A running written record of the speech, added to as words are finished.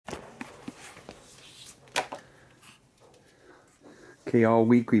Okay, all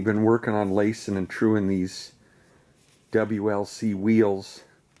week we've been working on lacing and truing these WLC wheels,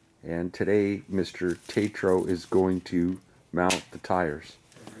 and today Mr. Tatro is going to mount the tires.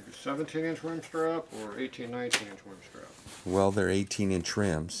 17-inch rim strap or 19-inch rim strap? Well, they're 18-inch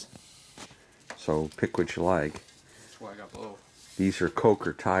rims, so pick what you like. That's why I got both. These are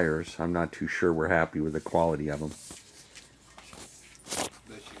Coker tires. I'm not too sure we're happy with the quality of them.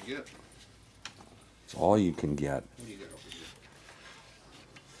 That you get. It's all you can get. What do you got over here?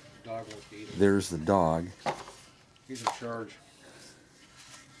 Dog wants to eat it. There's the dog. He's in charge.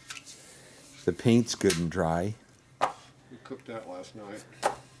 The paint's good and dry. We cooked that last night.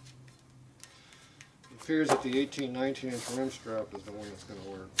 It appears that the 19-inch rim strap is the one that's going to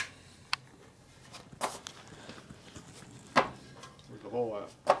work. Where's the hole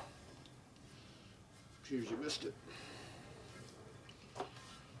at? Appears you missed it.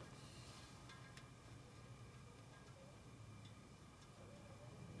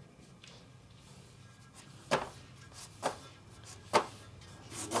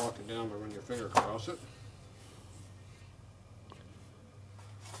 You're walking down by running your finger across it.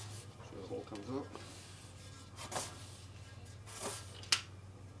 So the hole comes up.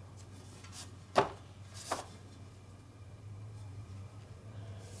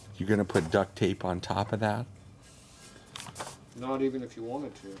 You're going to put duct tape on top of that? Not even if you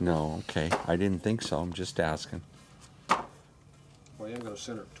wanted to. No, okay. I didn't think so. I'm just asking. Well, I am going to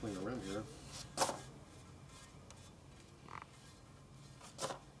center it between the rim here.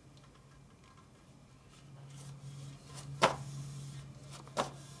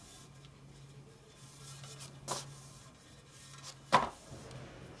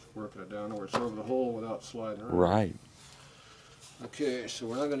 Just working it down where it's over the hole without sliding around. Right. Okay, so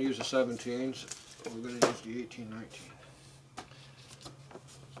we're not going to use the 17s. We're going to use the 18, 19.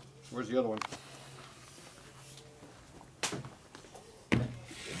 Where's the other one?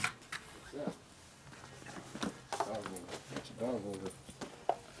 What's that? Dog holder. That's a dog holder.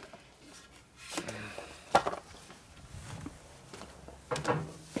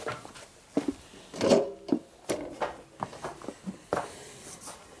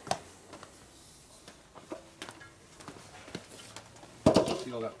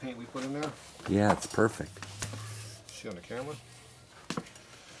 See all that paint we put in there? Yeah, it's perfect. See on the camera?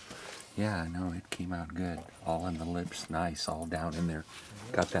 Yeah, no, it came out good. All in the lips, nice, all down in there.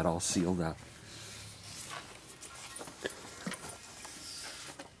 Got that all sealed up.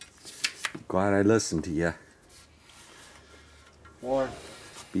 Glad I listened to you. Why?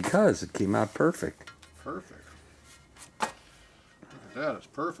 Because it came out perfect. Perfect. Look at that, it's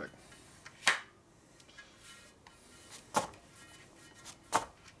perfect.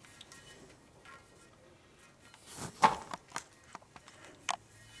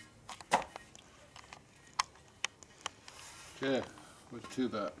 Okay, where's the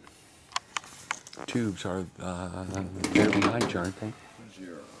tube at? Tubes are they're behind you, aren't they? Where's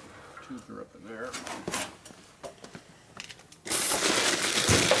your tubes are up in there.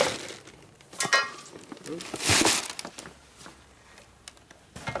 Oops.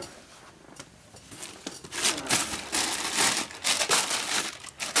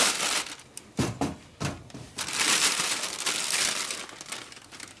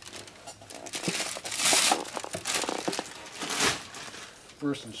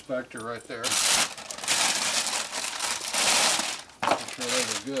 First inspector right there. Make sure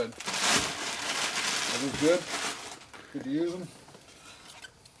those are good. Are these good? Good to use them?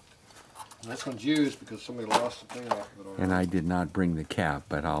 And this one's used because somebody lost the thing off of it already. And I did not bring the cap,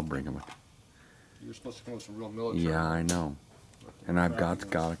 but I'll bring them. You're supposed to come with some real military. Yeah, I know. And I've got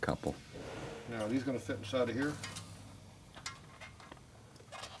a couple. Now, are these going to fit inside of here?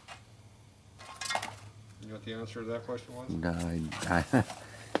 You know what the answer to that question was?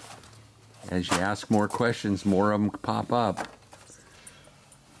 As you ask more questions, more of them pop up.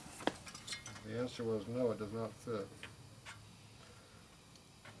 The answer was no, it does not fit.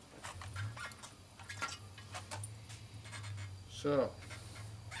 So,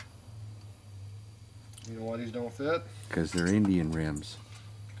 you know why these don't fit? Because they're Indian rims.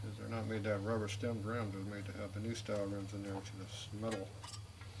 Because they're not made to have rubber stemmed rims. They're made to have the new style rims in there, which is metal.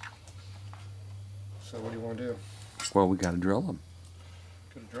 So what do you want to do? Well, we got to drill them.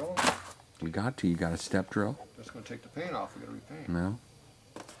 Gonna drill them? We got to. You got a step drill? That's going to take the paint off. We got to repaint. No,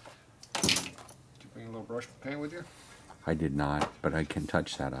 Did you bring a little brush for paint with you? I did not, but I can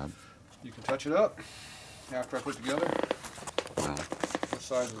touch that up. You can touch it up after I put it together. Wow. What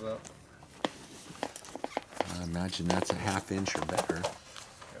size is that? I imagine that's a 1/2 inch or better.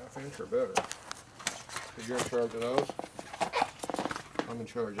 1/2 inch or better. So you're in charge of those? I'm in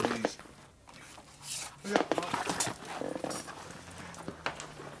charge of these. Yeah.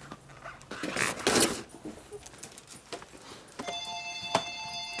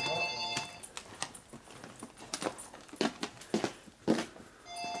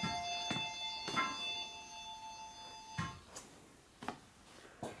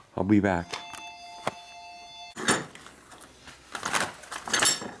 I'll be back.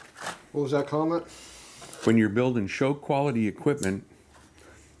 What was that comment? When you're building show quality equipment,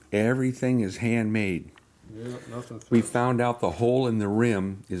 everything is handmade. Yeah, nothing. We found out the hole in the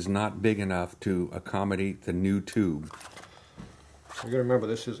rim is not big enough to accommodate the new tube. You gotta remember,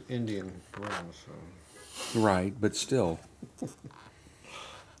 this is Indian rim, so. Right, but still.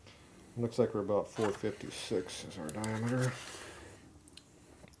 Looks like we're about 456 is our diameter,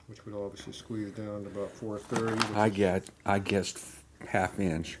 which would obviously squeeze down to about 430. I guessed ½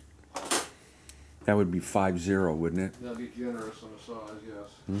 inch. That would be 5/0, wouldn't it? That'd be generous on the size, yes.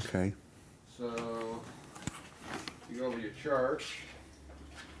 Okay. So you go over your chart,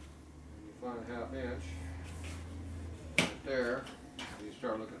 and you find ½ inch right there, and you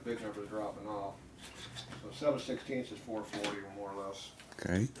start looking at big numbers dropping off. So 7/16 is 440 or more or less.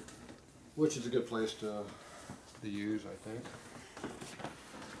 Okay. Which is a good place to use, I think.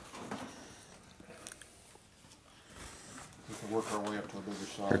 We can work our way up to a bigger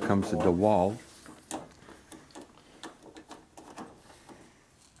size. Here comes the DeWalt.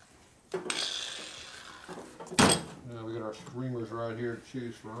 Now we got our streamers right here to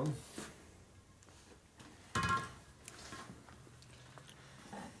choose from.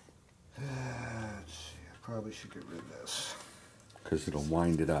 Let's see, I probably should get rid of this. Because it'll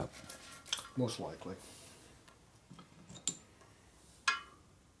wind it up. Most likely.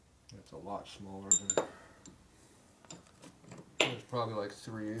 It's a lot smaller than. It's probably like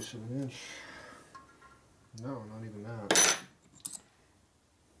 3/8 of an inch. No, not even that.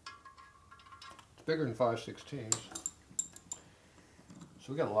 It's bigger than 5/16.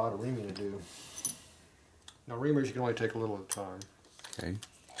 So we got a lot of reaming to do. Now reamers you can only take a little at a time. Okay.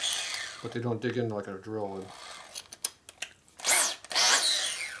 But they don't dig in like a drill would.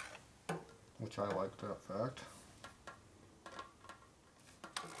 Which I like that fact.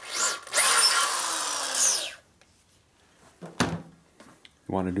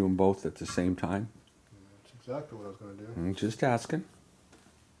 You want to do them both at the same time? That's exactly what I was going to do. Just asking.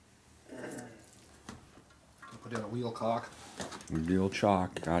 Put down a wheel cock. Real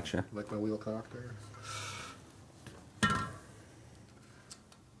chalk, gotcha. Like my wheel cock there.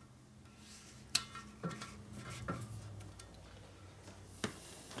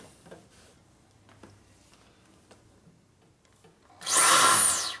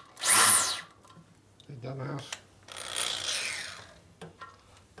 Dumbass.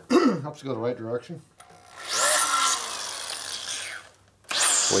 Helps you go the right direction.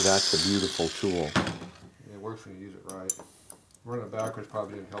 Boy, that's a beautiful tool. Yeah, it works when you use it right. Running it backwards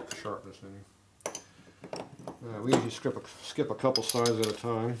probably didn't help the sharpness any. We usually skip a couple sides at a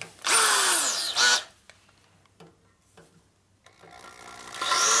time.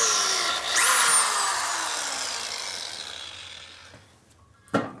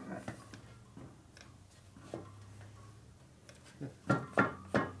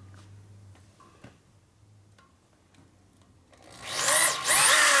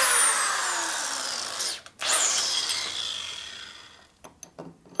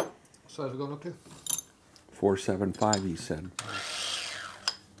 What size are we going up to? 475, he said.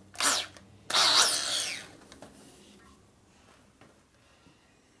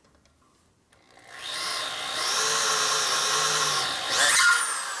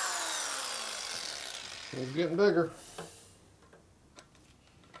 It's getting bigger.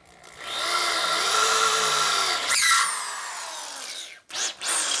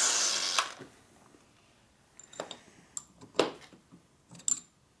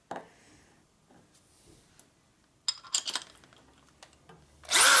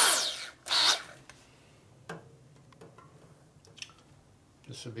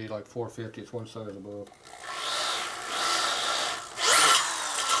 This would be like 450, it's one size above.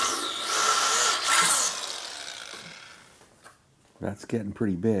 That's getting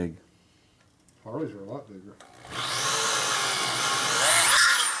pretty big. Harleys are a lot bigger.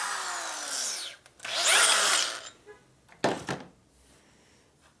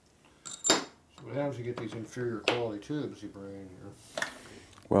 So what happens, you get these inferior quality tubes you bring in here.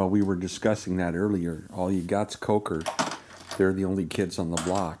 Well, we were discussing that earlier. All you got's Coker. They're the only kids on the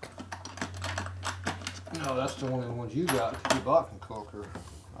block. No, that's the only ones you got. You bought from Coker.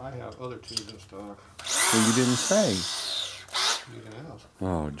 I have other tubes in stock. Well, you didn't say. You can ask.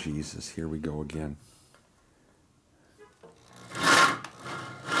 Oh, Jesus. Here we go again.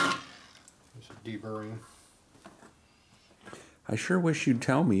 This is deburring. I sure wish you'd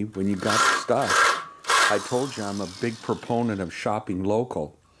tell me when you got the stuff. I told you I'm a big proponent of shopping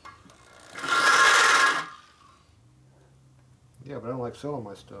local. Yeah, but I don't like selling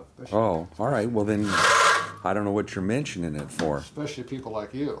my stuff. Oh, all right. Well, then I don't know what you're mentioning it for. Especially people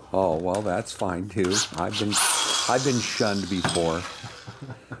like you. Oh, well, that's fine too. I've been shunned before.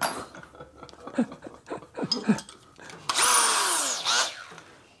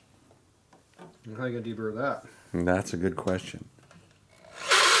 How are you gonna deburr that? That's a good question.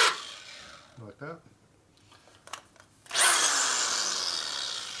 Like that? That's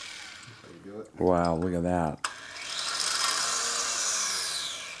how you do it. Wow, look at that.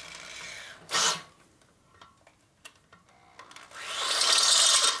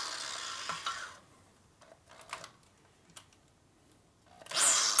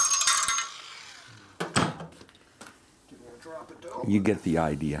 Didn't want to drop it though. You get the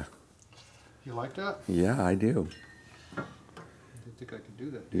idea. You like that? Yeah, I do. I didn't think I could do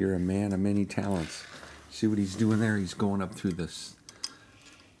that. You're a man of many talents. See what he's doing there? He's going up through this.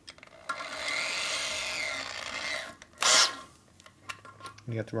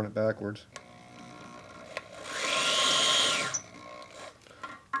 You have to run it backwards.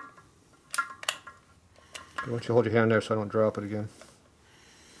 I want you to hold your hand there so I don't drop it again.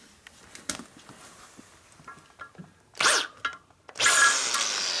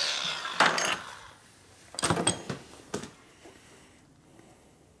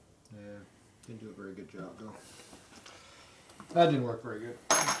 Didn't do a very good job though. That didn't work very good.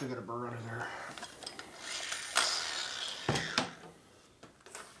 Still got a burr under there.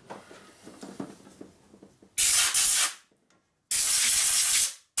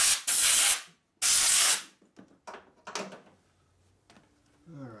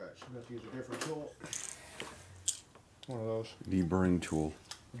 Alright, so we have to use a different tool. One of those. Deburring tool.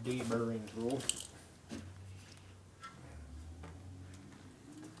 Deburring tool.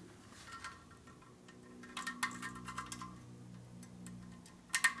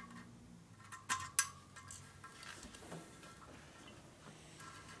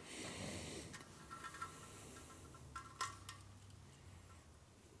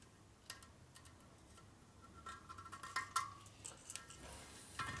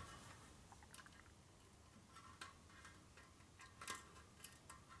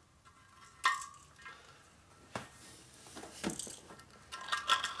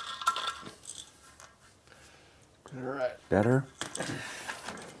 Alright. Better?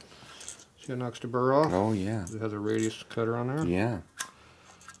 See how it knocks the burr off? Oh, yeah. It has a radius cutter on there? Yeah.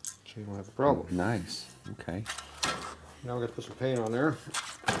 So you won't have a problem. Nice. Okay. Now we're going to put some paint on there.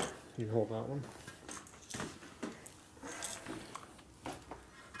 You can hold that one.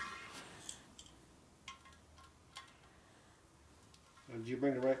 Did you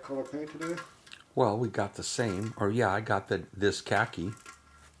bring the right color paint today? Well, we got the same. Or, yeah, I got this khaki.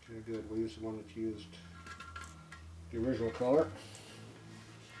 Okay, good. We'll use the one that used the original color.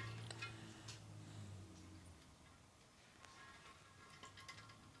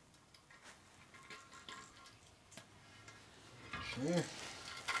 Okay.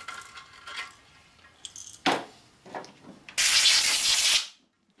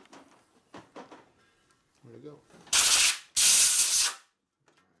 There we go.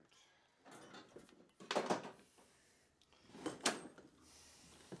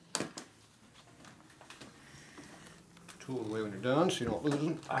 Tool away when you're done so you don't lose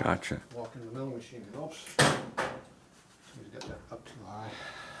them. Gotcha. Walking the milling machine helps. Somebody's got that up too high.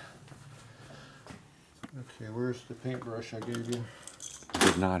 Okay, where's the paintbrush I gave you?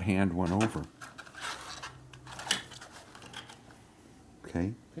 Did not hand one over.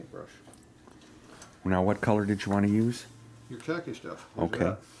 Okay. Paintbrush. Now, what color did you want to use? Your khaki stuff. Where's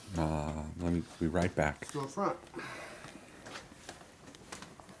Okay. that? Let me be right back. Go up front.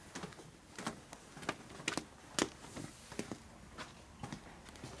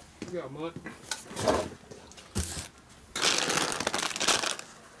 You got mud.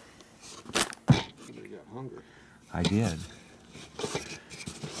 Somebody got hungry. I did.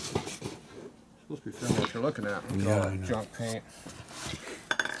 Supposed to be filming what you're looking at. Look at Yeah, all I that know. junk paint.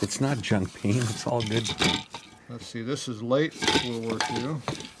 It's not junk paint. It's all good paint. Let's see, this is late World War II.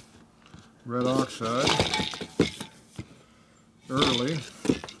 Red oxide. Early.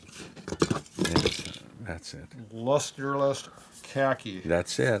 That's it. Lusterless khaki.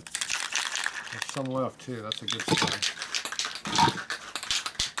 That's it. There's some left too. That's a good sign.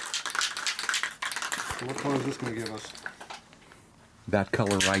 So what color is this going to give us? That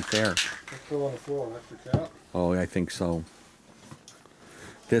color right there. Let's throw on the floor an extra cap. Oh, I think so.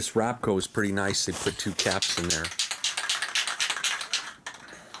 This Rapco is pretty nice. They put 2 caps in there.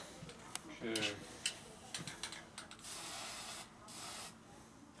 Okay.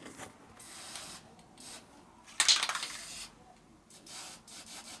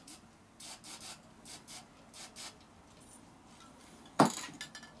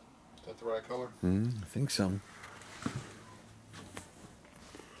 the right color? I think so.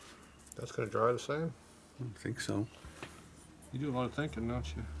 That's going to dry the same? I think so. You do a lot of thinking, don't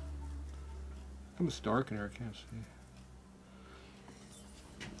you? It's dark in here, I can't see.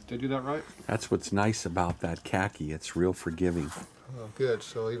 Did I do that right? That's what's nice about that khaki. It's real forgiving. Oh, good.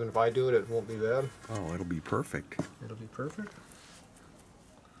 So even if I do it, it won't be bad? Oh, it'll be perfect. It'll be perfect?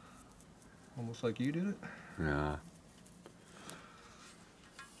 Almost like you did it? Yeah.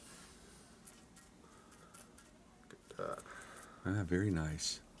 Look at that. Ah, very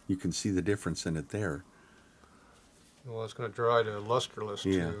nice. You can see the difference in it there. Well, it's going to dry to lusterless,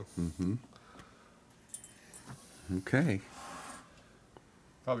 Yeah. too. Mm-hmm. Okay.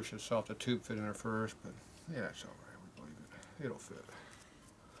 Probably should have saw if the tube fit in there first, but yeah, it's all right. We believe it. It'll fit.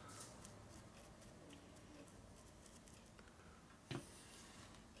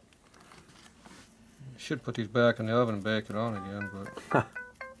 Should put these back in the oven and bake it on again, but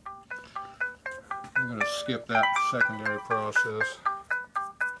I'm going to skip that secondary process.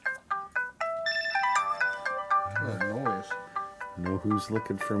 What noise. Know who's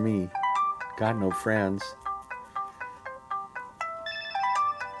looking for me. Got no friends.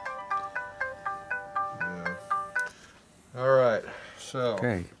 Yeah. All right, so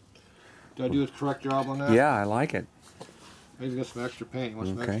Okay. did I do a correct job on that? Yeah, I like it. I need to get some extra paint. You want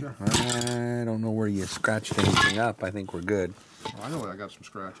some Okay. extra? I don't know where you scratched anything up. I think we're good. Oh, I know I got some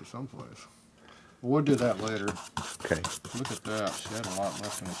scratches someplace. We'll do that later. Okay. Look at that. She had a lot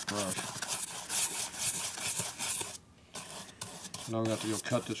left in this brush. So now we have to go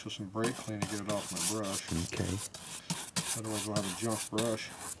cut this with some brake clean to get it off my brush. Okay. Otherwise we'll have a junk brush.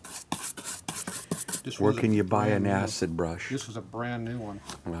 Where can you buy an acid brush? This was a brand new one.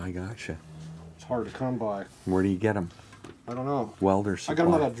 Well, I gotcha. It's hard to come by. Where do you get them? I don't know. Welder I supply. got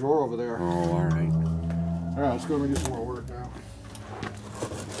them out of that drawer over there. Oh, all right. All right, let's go over and do some more work now.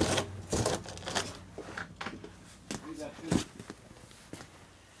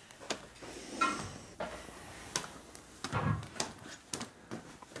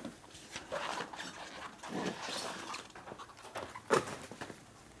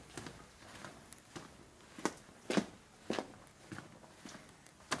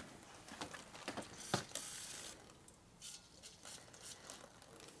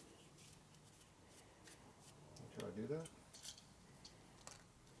 Should I do that?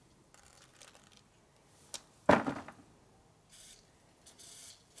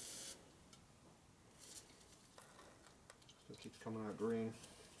 Still keeps coming out green.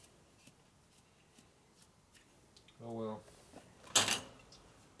 Oh well.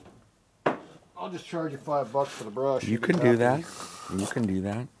 I'll just charge you $5 for the brush. You can do that. You can do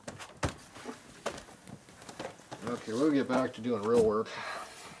that. Okay, we'll get back to doing real work.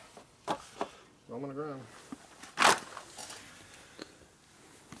 I'm on the ground.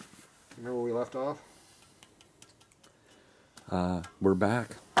 Remember where we left off? We're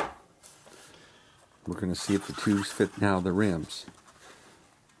back. We're going to see if the tubes fit now the rims.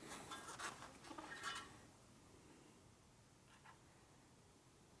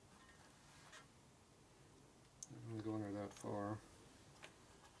 I'm going to go in there that far.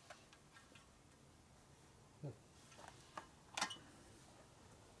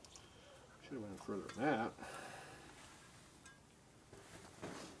 Should have went further than that.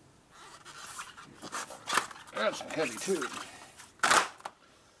 That's a heavy tube.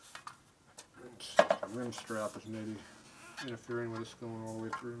 The rim strap is maybe interfering with this going all the way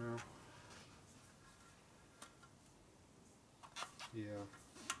through now. Yeah.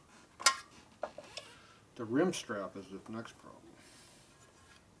 The rim strap is the next problem.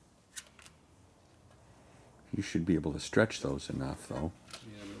 You should be able to stretch those enough, though.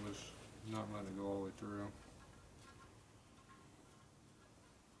 Yeah, but it was not letting it go all the way through.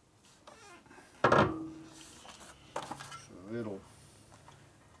 So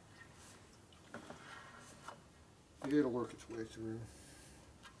it'll work its way through.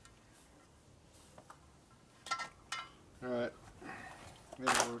 Alright.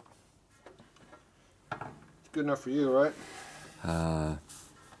 It'll work. It's good enough for you, right?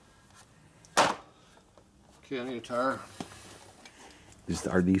 Okay, I need a tire.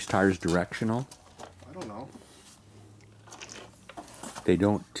 Are these tires directional? I don't know. They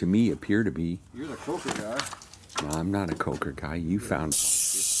don't, to me, appear to be. You're the Coker guy. No, I'm not a Coker guy. You found.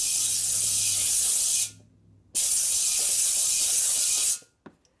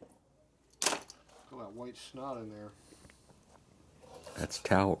 Got that white snot in there. That's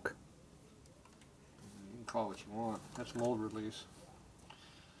talc. You can call it what you want. That's mold release.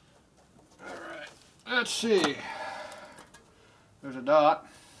 Alright. Let's see. There's a dot.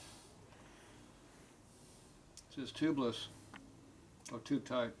 It says tubeless. Oh, tube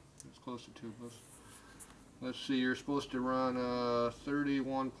type. It's close to tubeless. Let's see, you're supposed to run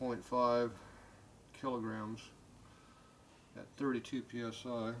 31.5 kilograms at 32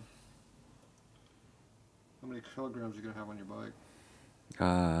 psi. How many kilograms are you going to have on your bike?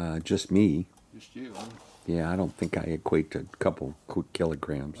 Just me. Just you, huh? Yeah, I don't think I equate to a couple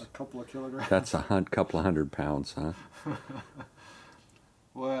kilograms. A couple of kilograms? That's couple of 100 pounds, huh?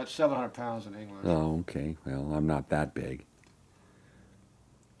 Well, it's 700 pounds in English. Oh, okay. Well, I'm not that big.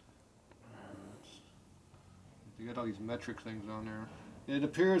 You got all these metric things on there. It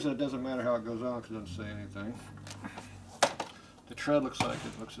appears that it doesn't matter how it goes on because it doesn't say anything. The tread looks like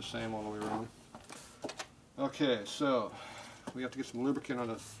it looks the same all the way around. Okay, so we have to get some lubricant on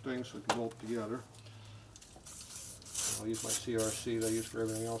the thing so we can bolt together. I'll use my CRC that I use for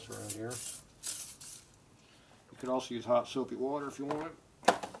everything else around here. You could also use hot soapy water if you want it.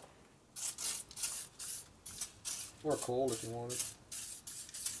 Or cold if you want it.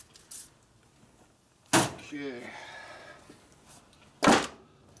 Okay. It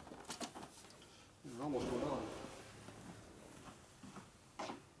almost went on.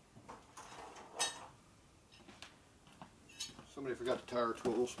 Somebody forgot the tire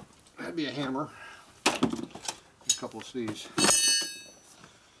tools. That'd be a hammer. A couple of these.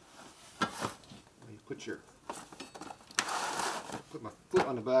 You put my foot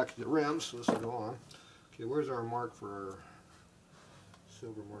on the back of the rim so this will go on. Okay, where's our mark for our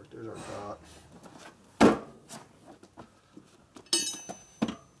silver mark? There's our dot.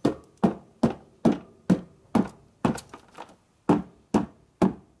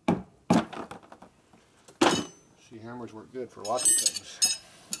 See, hammers work good for lots of things.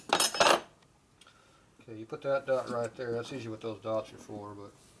 Okay, you put that dot right there. That's usually what those dots are for,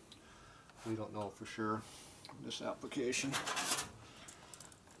 but we don't know for sure in this application.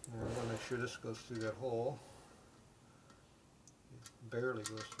 Now, I want to make sure this goes through that hole. It barely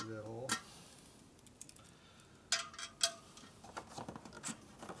goes through that hole.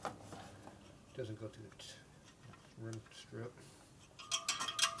 It doesn't go through the rim strip.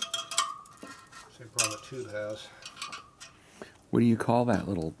 Same problem the tube has. What do you call that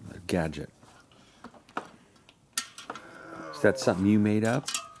little gadget? Is that something you made up?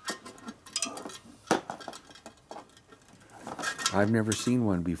 I've never seen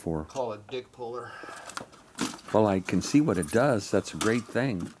one before. Call it dick puller. Well, I can see what it does. That's a great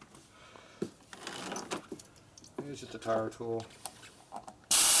thing. It's just a tire tool.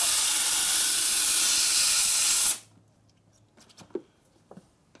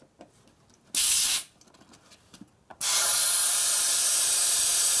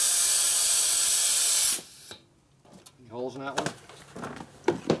 Any holes in that one?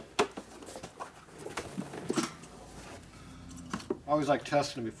 I always like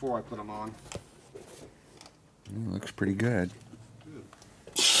testing them before I put them on. Looks pretty good. Good.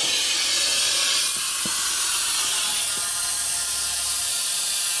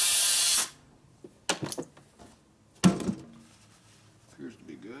 Appears to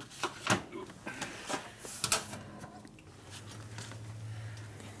be good.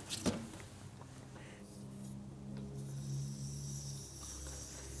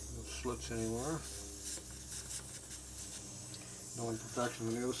 No slits anywhere. No imperfections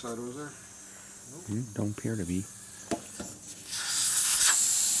on the other side, was there? Nope. Don't appear to be.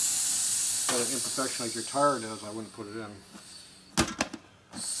 Got an imperfection like your tire does, I wouldn't put it in.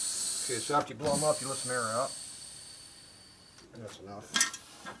 Okay, so after you blow them up, you let some air out. And that's enough.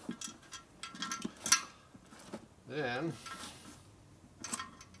 Then,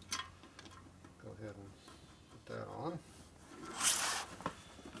 go ahead and put that on.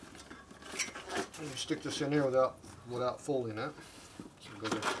 And you stick this in here without folding it. So it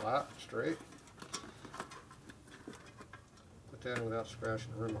goes in flat, straight. Put that in without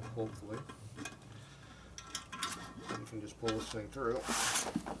scratching the rim up, hopefully. And you can just pull this thing through.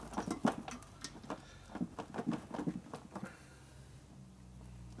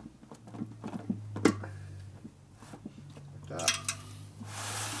 Like that.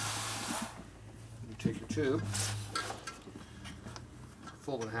 You take your tube,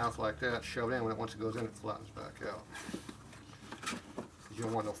 fold it in half like that, shove it in. Once it goes in, it flattens back out. Because you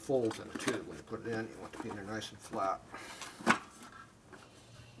don't want no folds in the tube when you put it in. You want it to be in there nice and flat.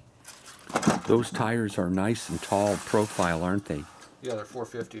 Those tires are nice and tall profile, aren't they? Yeah, they're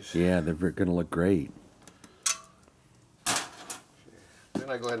 450s. Yeah, they're going to look great. Then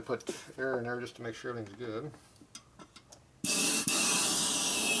I go ahead and put air in there just to make sure everything's good.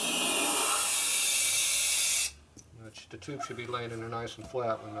 The tube should be laying in there nice and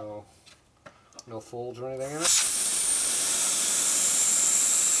flat with no folds or anything in it.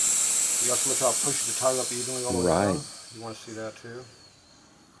 You have to look how it pushes the tire up evenly all the way down. You want to see that too.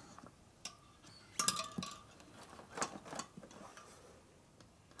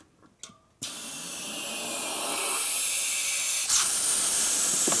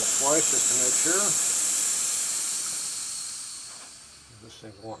 just to make sure. This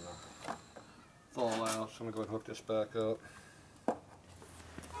thing's wanting to fall out, so I'm going to go ahead and hook this back up.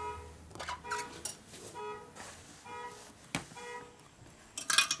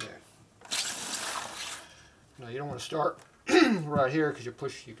 Now you don't want to start right here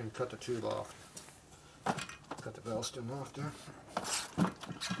because you can cut the tube off. Cut the valve stem off there.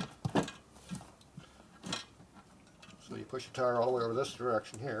 So you push the tire all the way over this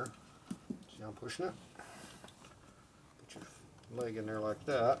direction here. See how I'm pushing it? Put your leg in there like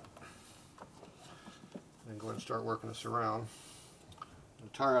that. And go ahead and start working this around. The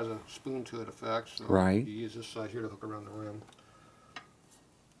tire has a spoon to it effect, so right. You use this side here to hook around the rim.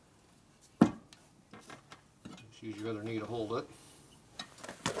 Use your other knee to hold it.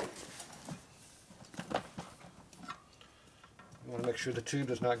 You want to make sure the tube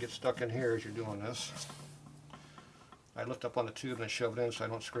does not get stuck in here as you're doing this. I lift up on the tube and I shove it in so I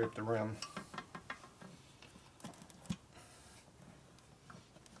don't scrape the rim.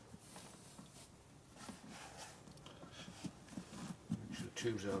 Make sure the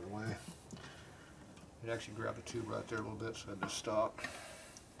tube's out of the way. You actually grab the tube right there a little bit, so I just stop.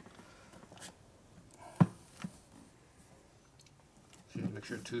 Make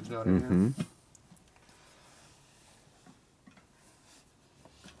sure the tube's not in here.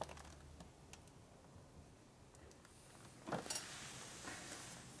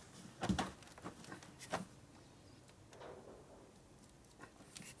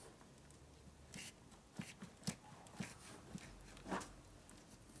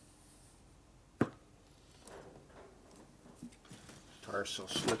 The tire's so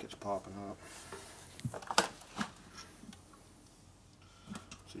slick it's popping up.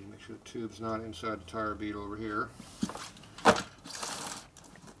 So you make sure the tube's not inside the tire bead over here. If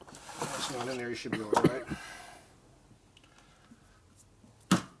it's not in there, you should be alright.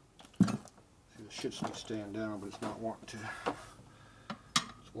 See, the shit's not staying down, but it's not wanting to.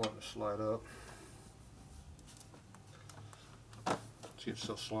 It's wanting to slide up. See, it's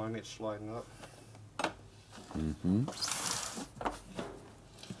so slimy, it's sliding up.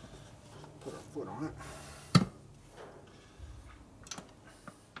 Put our foot on it.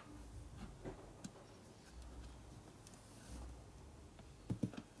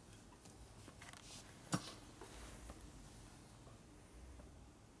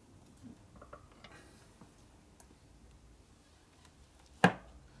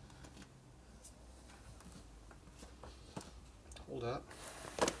 Hold up.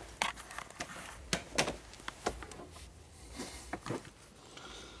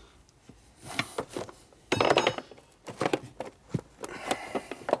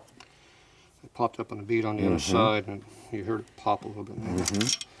 It popped up on the bead on the other side, and you heard it pop a little bit more.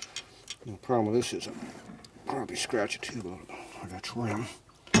 The problem with this is I'll probably scratch a tube out of that trim.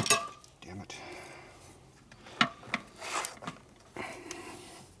 Damn it.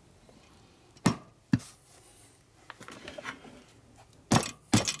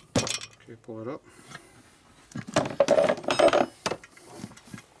 Okay, pull it up.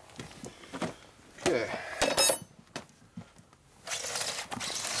 Okay.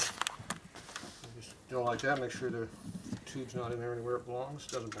 Just do it like that. Make sure the tube's not in there anywhere it belongs.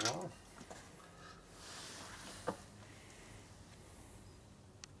 Doesn't belong.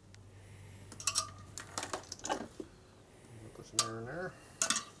 Put some air in there.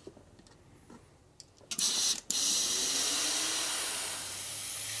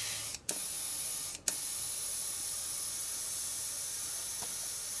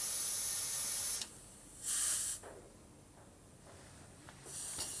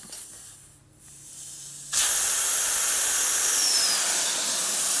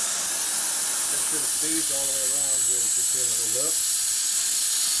 The speed's all the way around here. You can see a little lip.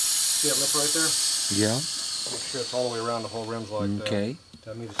 See that lip right there? Yeah. Make sure it's all the way around the whole rim's like that. Okay.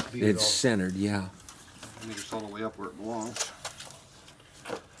 That means the speed It's centered, yeah. That means it's all the way up where it belongs.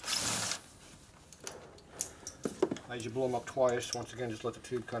 As you blow them up twice, once again, just let the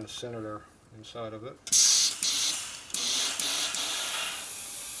tube kind of center there inside of it.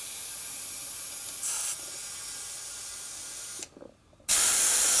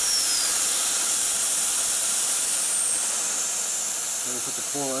 Then we put the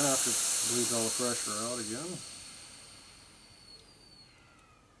core in after it bleeds all the pressure out again.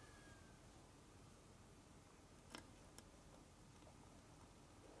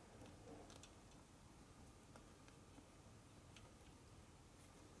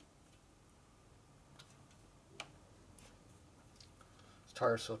 This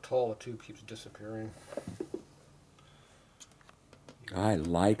tire's so tall, the tube keeps disappearing. I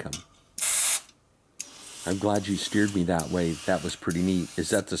like them. I'm glad you steered me that way. That was pretty neat. Is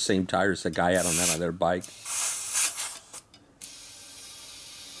that the same tires the guy had on that other bike?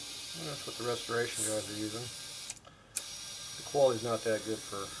 Well, that's what the restoration guys are using. The quality's not that good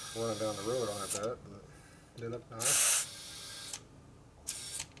for running down the road on it, but they look nice.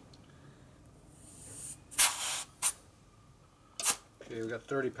 Okay, we got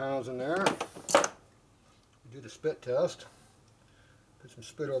 30 pounds in there. Do the spit test. Put some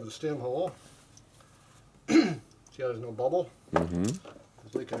spit over the stem hole. See how there's no bubble? Mm-hmm.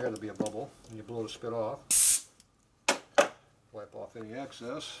 There's leak in there, there'll be a bubble, and you blow the spit off. Wipe off any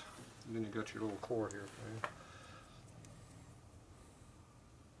excess, and then you got your little cord here for you.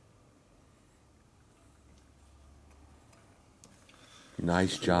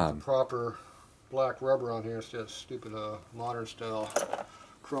 Nice job. Proper black rubber on here instead of stupid modern style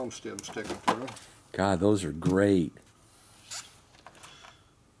chrome stem sticking through. God, those are great.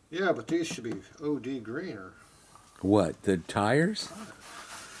 Yeah, but these should be OD green or What, the tires?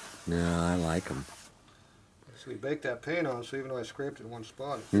 No, I like them. so we baked that paint on, so even though I scraped it in one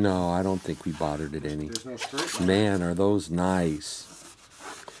spot, No, I don't think we bothered it any. there's no straight line. Man, are those nice.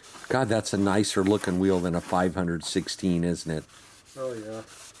 God, that's a nicer looking wheel than a 516, isn't it? Oh yeah.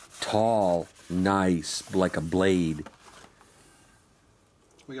 Tall, nice, like a blade.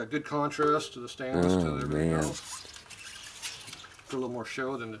 We got good contrast to the stainless to everything man. else. For a little more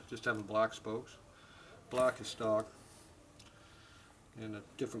show than just having black spokes. Black is stock. And the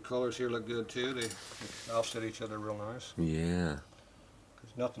different colors here look good too. They offset each other real nice. Yeah.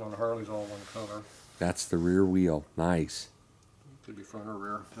 Because nothing on the Harley's all one color. That's the rear wheel. Nice. Could be front or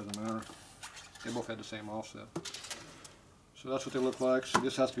rear, doesn't matter. They both had the same offset. So that's what they look like. So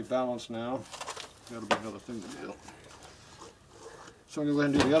this has to be balanced now. That'll be another thing to do. So I'm going to go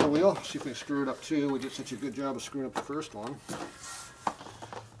ahead and do the other wheel, see if we can screw it up too. We did such a good job of screwing up the first one.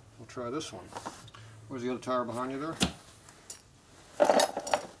 We'll try this one. Where's the other tire behind you there?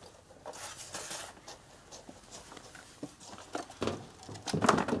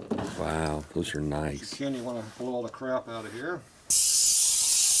 Wow, those are If nice. you can, you want to blow all the crap out of here. There's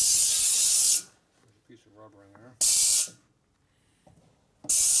a piece of rubber in there.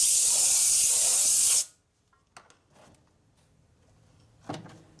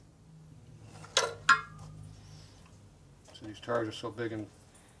 So these tires are so big and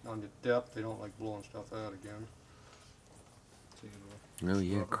on the depth, they don't like blowing stuff out again. So, Oh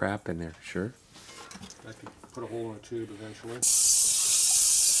yeah, crap in there, sure. I could put a hole in the tube eventually.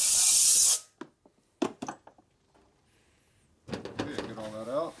 Okay, get all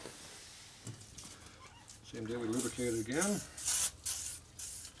that out. Same day we lubricate it again.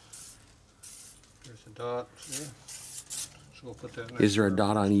 There's a dot, see? So we'll put that next. Is there a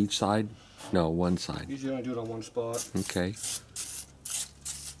dot on each side? No, one side. Usually I do it on one spot. Okay.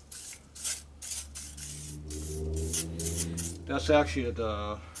 That's actually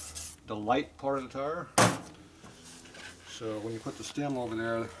the light part of the tire. So when you put the stem over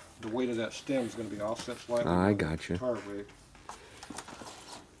there, the weight of that stem is going to be offset slightly. I got you. Tire weight.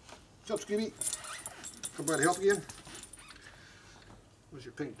 What's up, Skibby? Come by to help again? Where's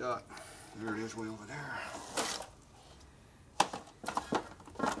your pink dot? There it is, way over there.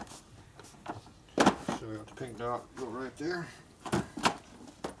 So we got the pink dot go right there.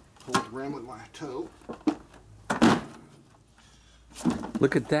 Hold the rim with my toe.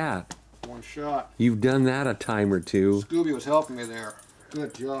 Look at that. One shot. You've done that a time or two. Scooby was helping me there.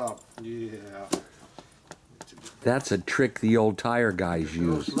 Good job. Yeah. That's a trick the old tire guys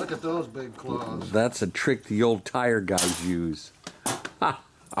use. Look at those big claws. That's a trick the old tire guys use.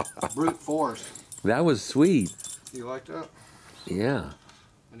 Brute force. That was sweet. You like that? Yeah.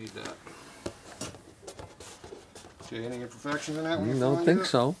 I need that. Okay, any imperfections in that one? Don't think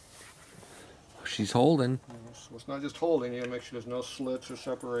so. She's holding. So it's not just holding, you gotta make sure there's no slits or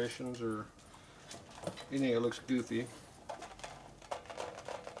separations or anything that looks goofy.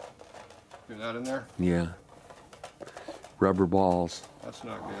 Get that in there? Yeah. Rubber balls. That's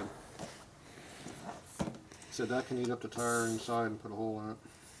not good. So that can eat up the tire inside and put a hole in it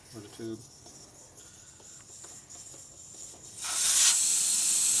with a tube.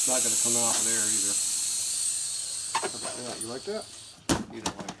 It's not going to come out there either. How about that? You like that? You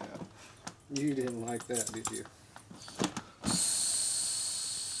didn't like that. You didn't like that, did you?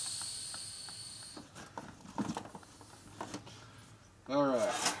 Alright.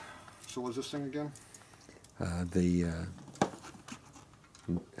 So what's this thing again? The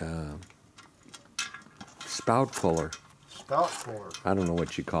spout puller. Spout puller. I don't know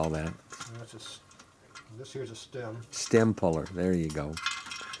what you call that. That's this here's a stem. Stem puller. There you go.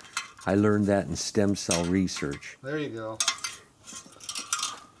 I learned that in stem cell research. There you go.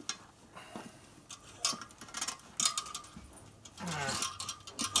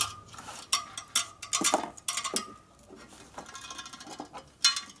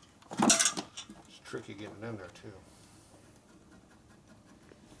 tricky getting in there too.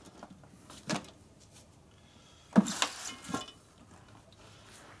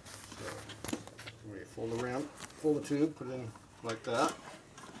 So, when you fold the rim, fold the tube, put it in like that.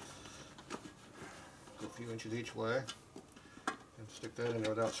 Go a few inches each way, and stick that in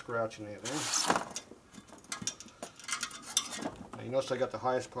there without scratching anything. Now you notice I got the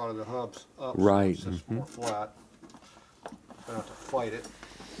highest part of the hubs up, right? So it's more flat. I don't have to fight it.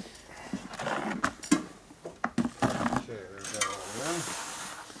 Okay, there's that all in.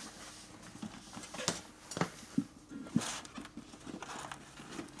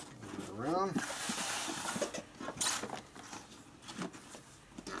 Move it around.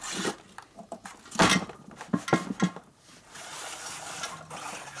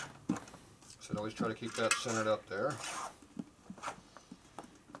 So always try to keep that centered up there.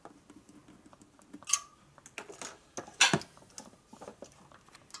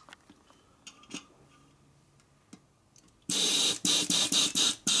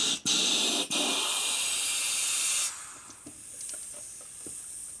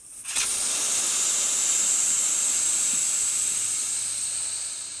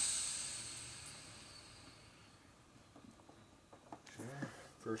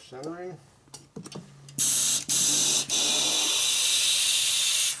 First centering.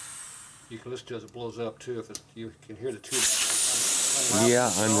 You can listen to it as it blows up too. If you can hear the tube unwrapping.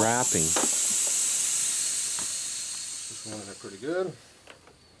 Yeah, unwrapping. This one in there pretty good.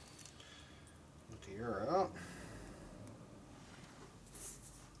 Let the air out.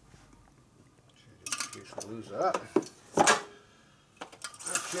 Just in case we lose that.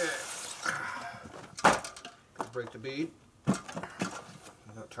 Okay. Break the bead.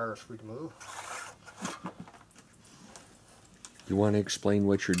 That tire is free to move. You want to explain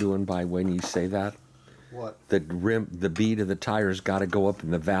what you're doing by when you say that? What? The bead of the tire's got to go up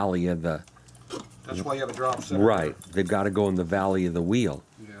in the valley of the... That's why you have a drop center. Right. They've got to go in the valley of the wheel.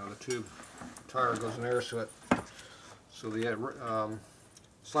 Yeah, the tube tire goes in there, so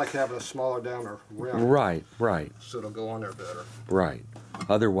it's like having a smaller downer rim. Right, right. So it'll go on there better. Right.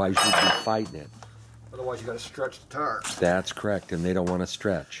 Otherwise you'd be fighting it. Otherwise you got to stretch the tire. That's correct, and they don't want to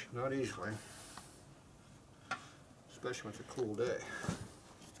stretch. Not easily. Especially when it's a cool day.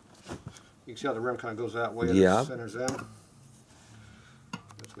 You can see how the rim kind of goes that way. Yeah. It centers in.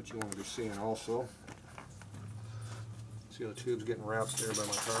 That's what you want to be seeing also. See how the tube's getting wrapped there by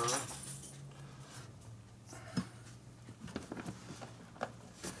my tire.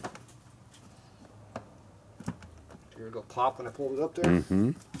 Here we go, pop when I pulled it up there.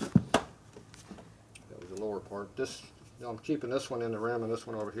 Mm-hmm. That was the lower part. I'm keeping this one in the rim and this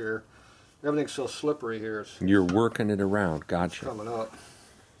one over here. Everything's so slippery here. You're working it around. Gotcha. Coming up.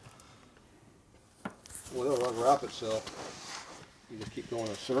 Well, it'll unwrap itself. You just keep going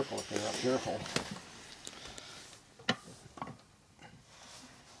in a circle if you're not careful.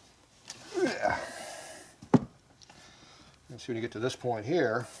 Yeah. And so when you get to this point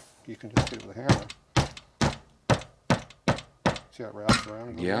here, you can just get it with a hammer. See how it wraps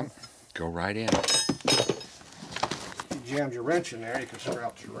around? Yeah. Go right in. If you jammed your wrench in there, you can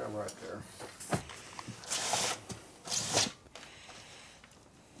scrap your rim right there.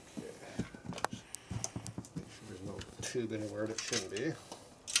 Make sure there's no tube anywhere that shouldn't be.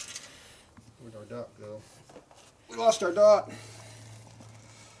 Where'd our dot go? We lost our dot.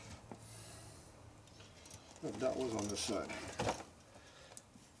 The dot was on this side.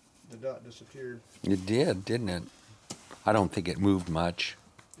 The dot disappeared. It did, didn't it? I don't think it moved much.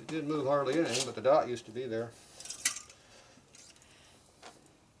 It didn't move hardly anything, but the dot used to be there.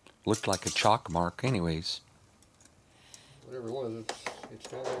 Looked like a chalk mark anyways. Whatever it was,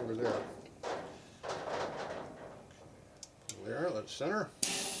 it's no longer there. There, let's center.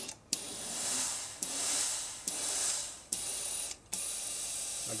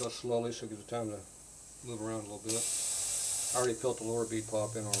 I go slowly so it gives it time to move around a little bit. I already felt the lower bead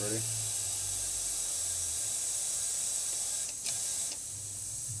pop in already.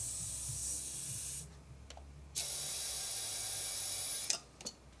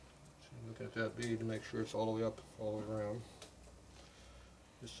 Look at that bead to make sure it's all the way up, all the way around.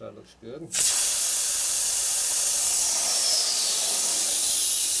 This side looks good. All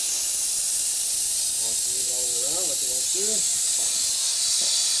the way around like you want to.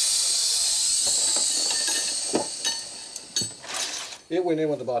 It went in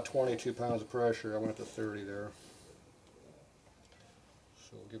with about 22 pounds of pressure. I went up to 30 there.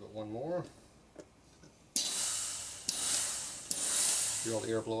 So we'll give it one more. Hear all the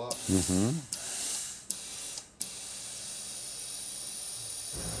air blow up? Mm-hmm.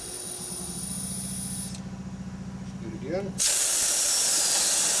 Let's do it again.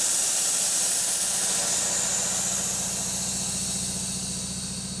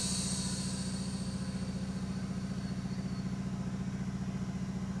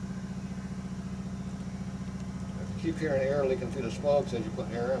 keep hearing air leaking through the spokes as you put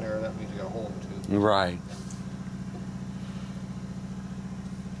air in there, that means you got a hole in the tube. Right.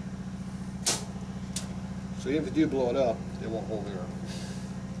 So even if you do blow it up, it won't hold air.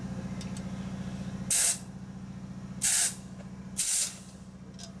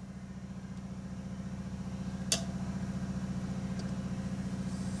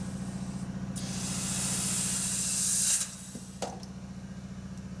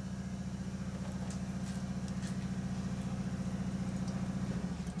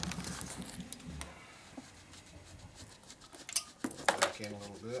 Back in a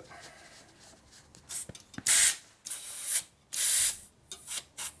little bit.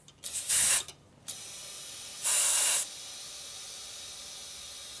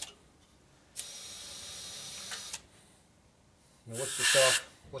 Now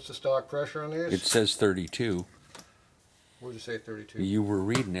what's the stock pressure on these? It says 32. Where'd you say 32? You were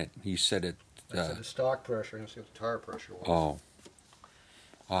reading it. You said it. I said the stock pressure, and see what the tire pressure was. Oh.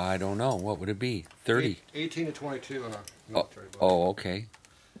 I don't know. What would it be? 30. 18 to 22 on a military bike. Oh, okay.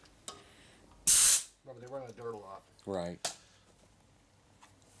 Remember, they run in the dirt a lot. Right.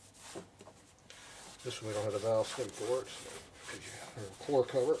 This one we don't have the valve stem for it, or core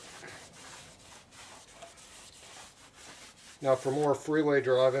cover. Now for more freeway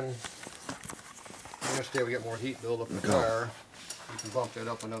driving, instead we get more heat buildup in the tire, you can bump that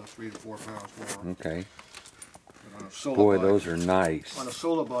up another 3 to 4 pounds more. Okay. On a solo Boy, bike, those are nice. on a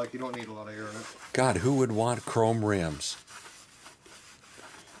solo bike, you don't need a lot of air in it. God, who would want chrome rims?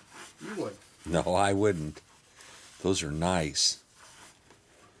 You would. No, I wouldn't. Those are nice.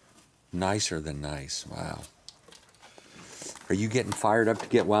 Nicer than nice. Wow. Are you getting fired up to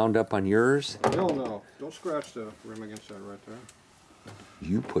get wound up on yours? Hell no. Don't scratch the rim against that right there.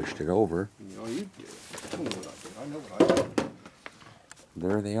 You pushed it over. No, you did. I know what I did. I know what I did.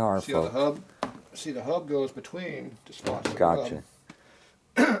 There they are, See how the folks. the hub goes between the spots. of the Gotcha.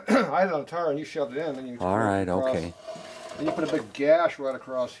 hub. I had it on a tire and you shoved it in, and you All right, okay. And you put a big gash right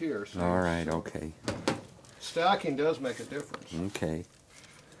across here. So All right, okay. stacking does make a difference. Okay.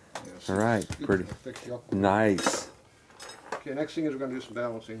 Yeah, so All right, pretty fix you up. nice. Okay, next thing is we're going to do some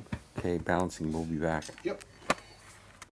balancing. Okay, bouncing. We'll be back. Yep.